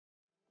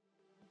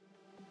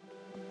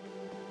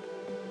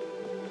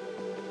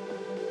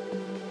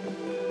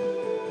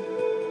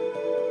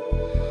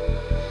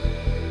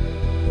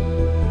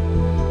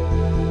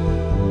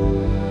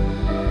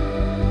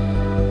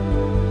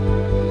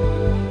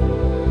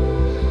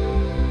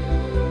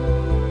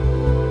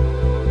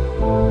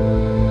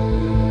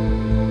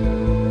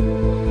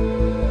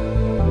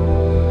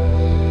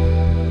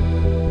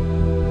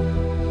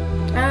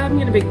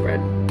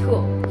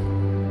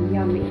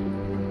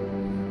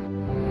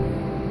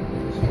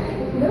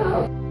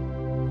No.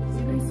 These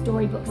are nice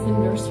storybooks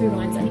and nursery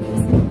rhymes I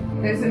use.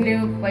 There's a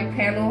new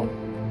panel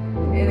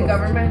in the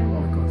government.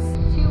 Of course.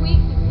 2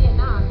 weeks in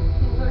Vietnam.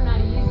 He's learned how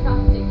to use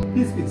chopsticks.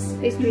 Peace, peace.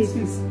 Peace, Peace,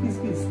 peace. peace, peace,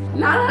 peace.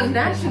 Not on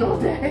National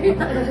Day.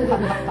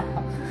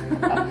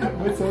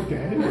 It's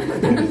okay.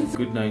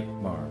 Good night,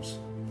 Mars.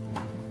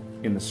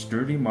 In the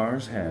sturdy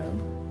Mars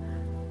hab,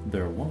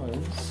 there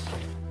was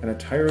an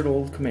attired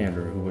old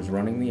commander who was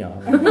running the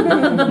op.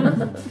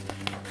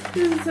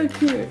 This is so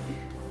cute.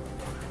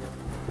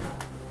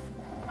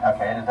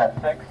 Okay, it is at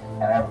 6,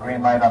 and I have a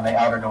green light on the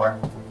outer door.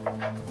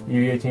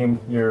 EVA team,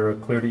 you're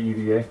clear to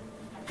EVA.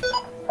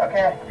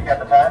 Okay, you got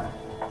the time?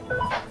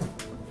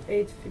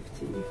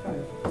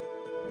 8:55.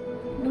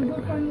 We'll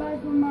go find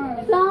life on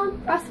Mars.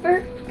 Long,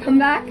 prosper, come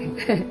back.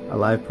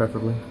 Alive,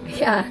 preferably.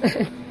 Yeah.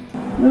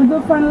 We'll go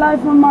find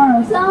life on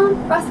Mars. Long,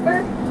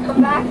 prosper,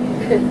 come back.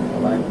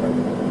 Alive,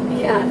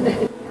 preferably. Yeah.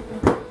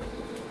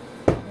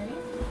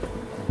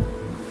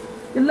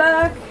 Good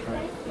luck.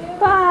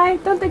 Bye.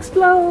 Don't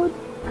explode.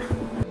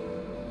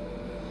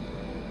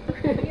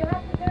 You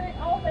have to turn it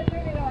off and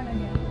turn it on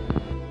again.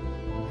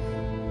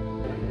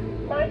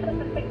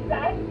 License of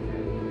success.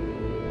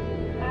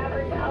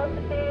 Average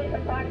altitude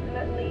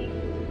approximately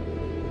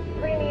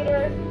 3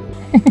 meters.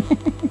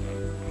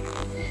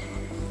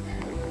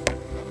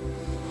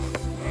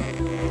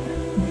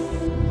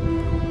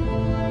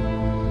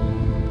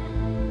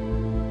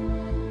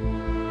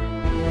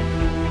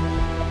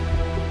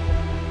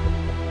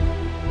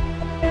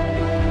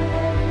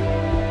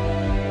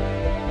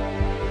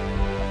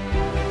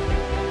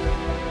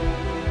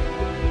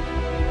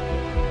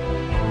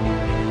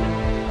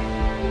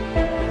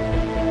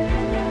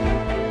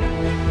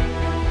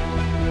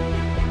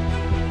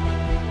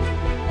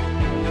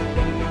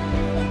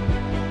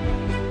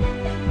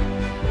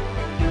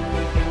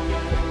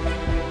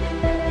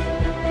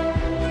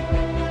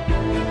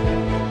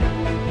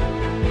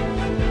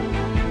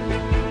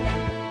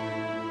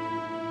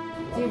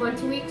 Do you want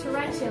to eat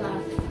tarantula?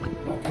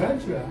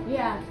 Tarantula?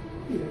 Yeah.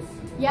 Yes.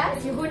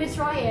 Yes, you're going to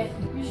try it.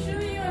 You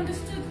sure you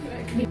understood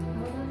correctly?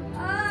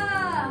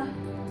 Ah!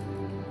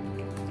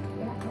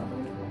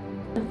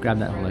 Grab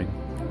that leg.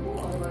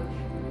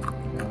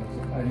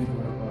 I need to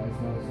wear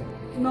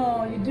eyes.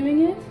 No, you're doing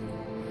it?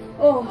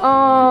 Oh.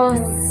 Oh,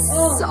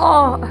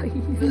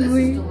 This is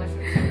delicious.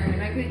 I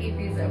mean, I could eat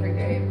these every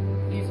day,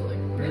 easily.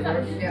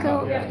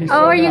 Yeah.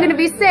 Oh, are you going to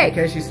be sick?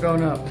 Okay, she's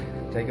thrown up.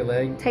 Take a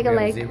leg. Take a We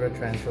have leg. Zebra,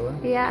 tarantula.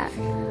 Yeah.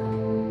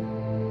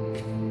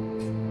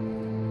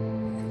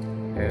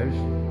 Here's a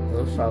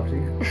little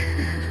salty.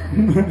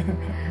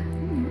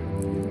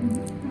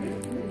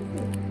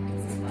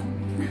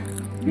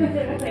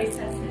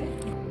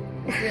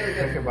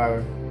 Cricket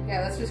bar.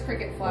 Yeah, that's just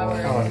cricket flour.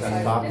 Oh,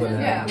 that's chocolate.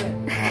 Yeah.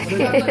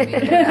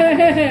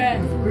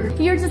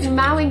 You're just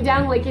mowing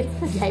down like it's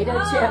potato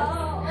chips.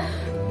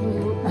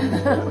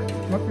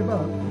 What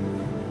about?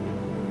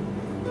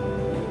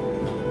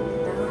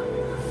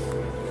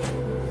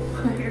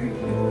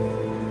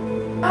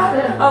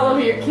 All of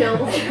your kills.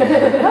 How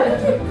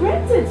did you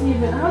print it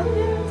even? How did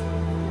you?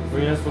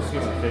 We're not supposed to see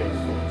my face.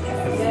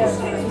 Yes,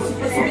 you're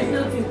supposed to be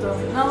looking though.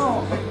 No.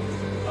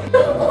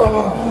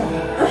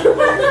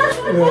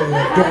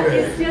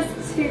 It's just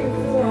too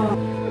cool.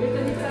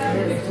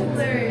 It's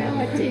hilarious. Oh,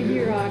 TV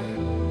rock.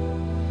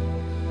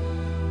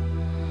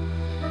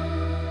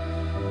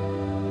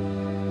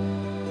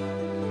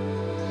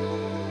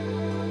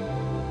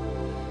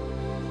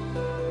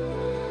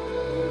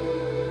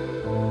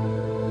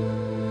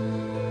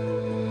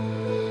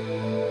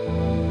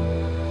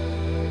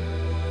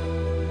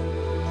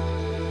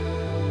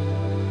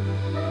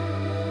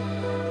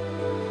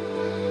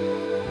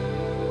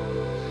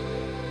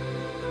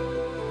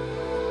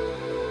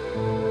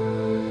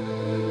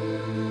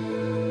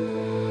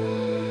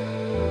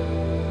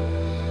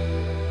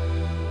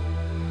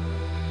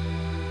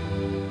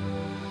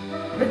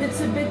 But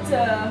it's a bit,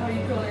 how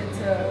you call it,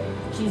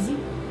 cheesy?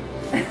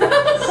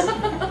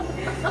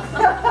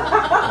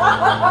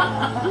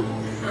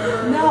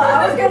 No, I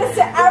was gonna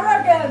say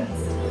arrogant!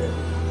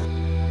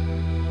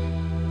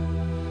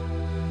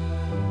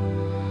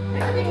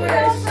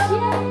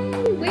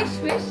 Yay! Wish,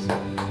 wish.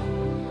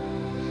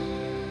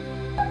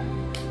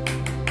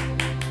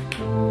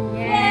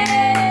 Yay!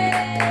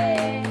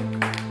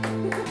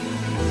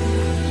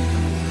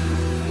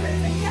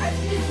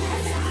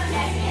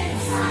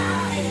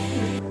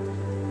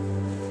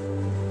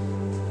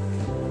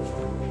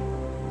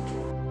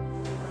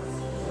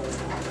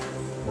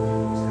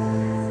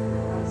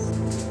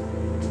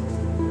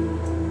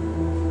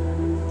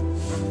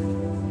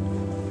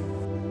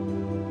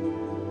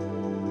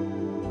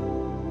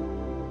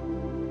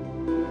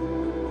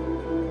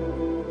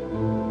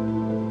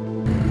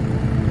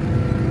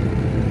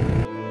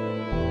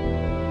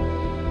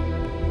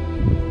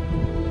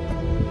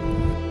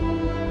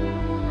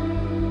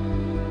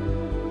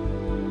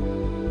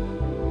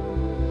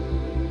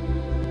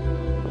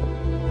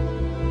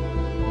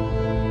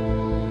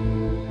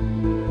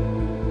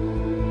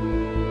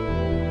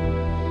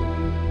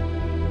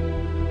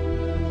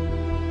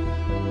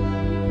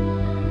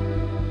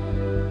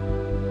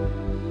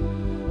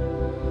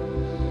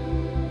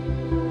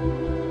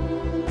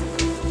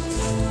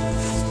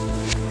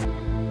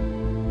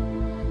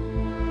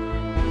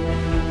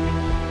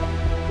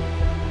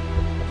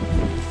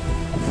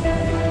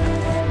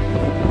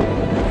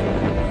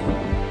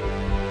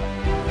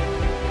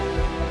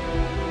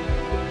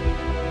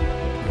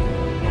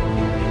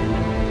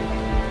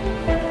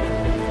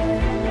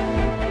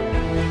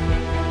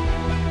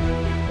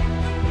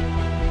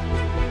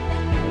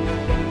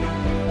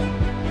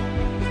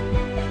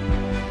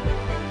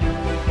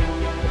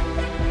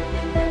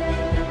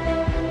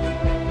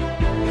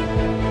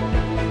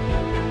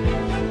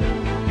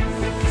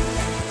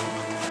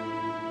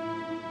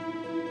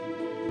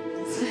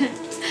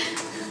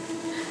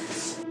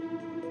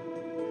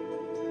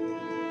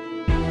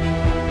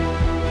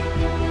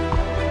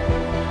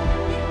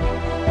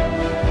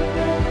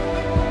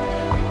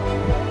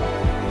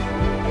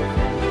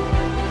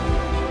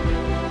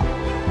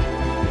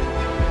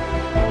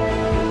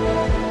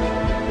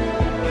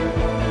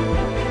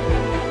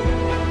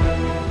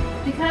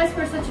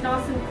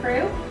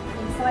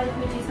 decided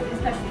we would do something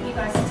special for you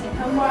guys to take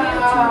home.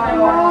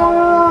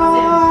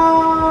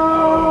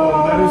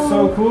 Oh, that is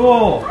so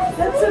cool.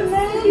 That's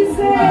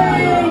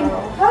amazing!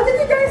 How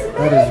did you guys make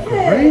That is it?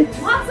 great.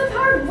 Lots of